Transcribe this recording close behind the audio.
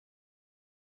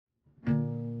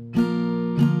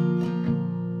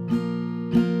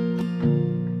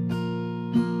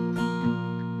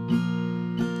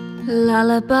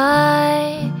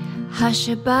Lullaby,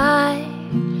 hushaby,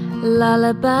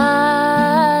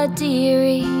 lullaby,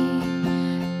 dearie.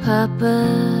 Papa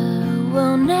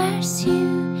will nurse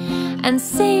you and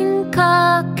sing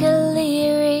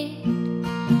cockaleery.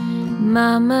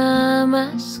 Mama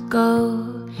must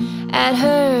go at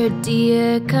her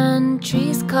dear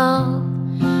country's call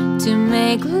to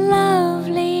make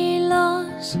lovely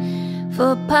laws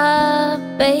for pop,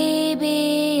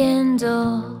 baby, and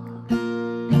all.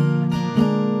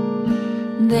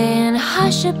 Then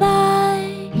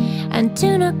hushaby and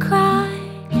do not cry,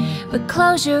 but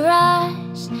close your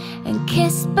eyes and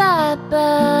kiss bye-bye,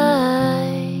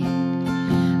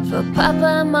 for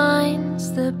Papa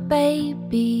minds the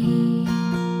baby.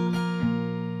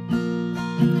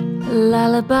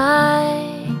 Lullaby,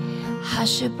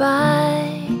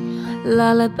 hushaby,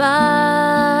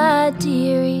 lullaby,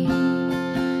 dearie.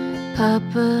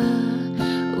 Papa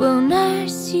will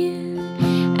nurse you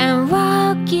and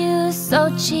rock you so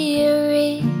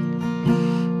cheery.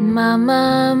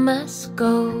 Mama must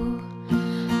go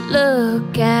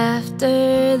look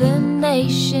after the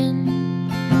nation.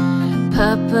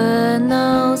 Papa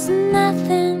knows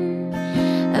nothing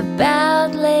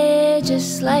about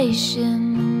legislation.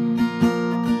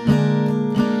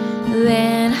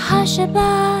 Then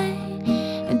hushaby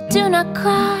and do not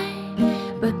cry,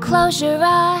 but close your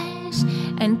eyes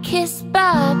and kiss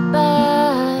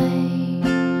bye-bye,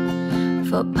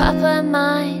 for Papa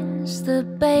minds the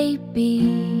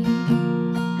baby.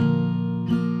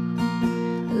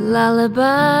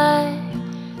 Lullaby,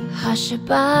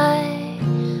 hushaby,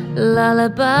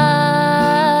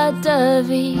 lullaby,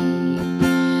 dovey.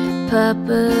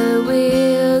 Papa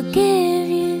will give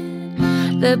you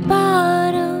the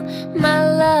bottle, my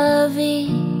lovey.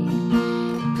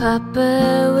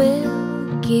 Papa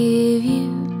will give you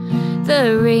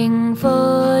the ring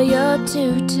for your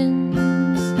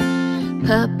tutins.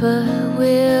 Papa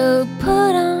will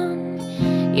put on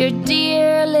your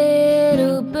dear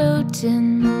little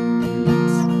bootins.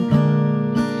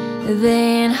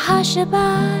 Then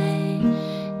hushaby,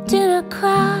 do not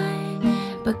cry,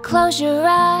 but close your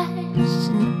eyes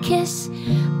and kiss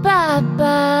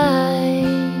bye-bye,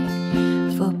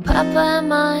 for Papa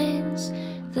minds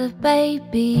the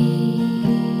baby.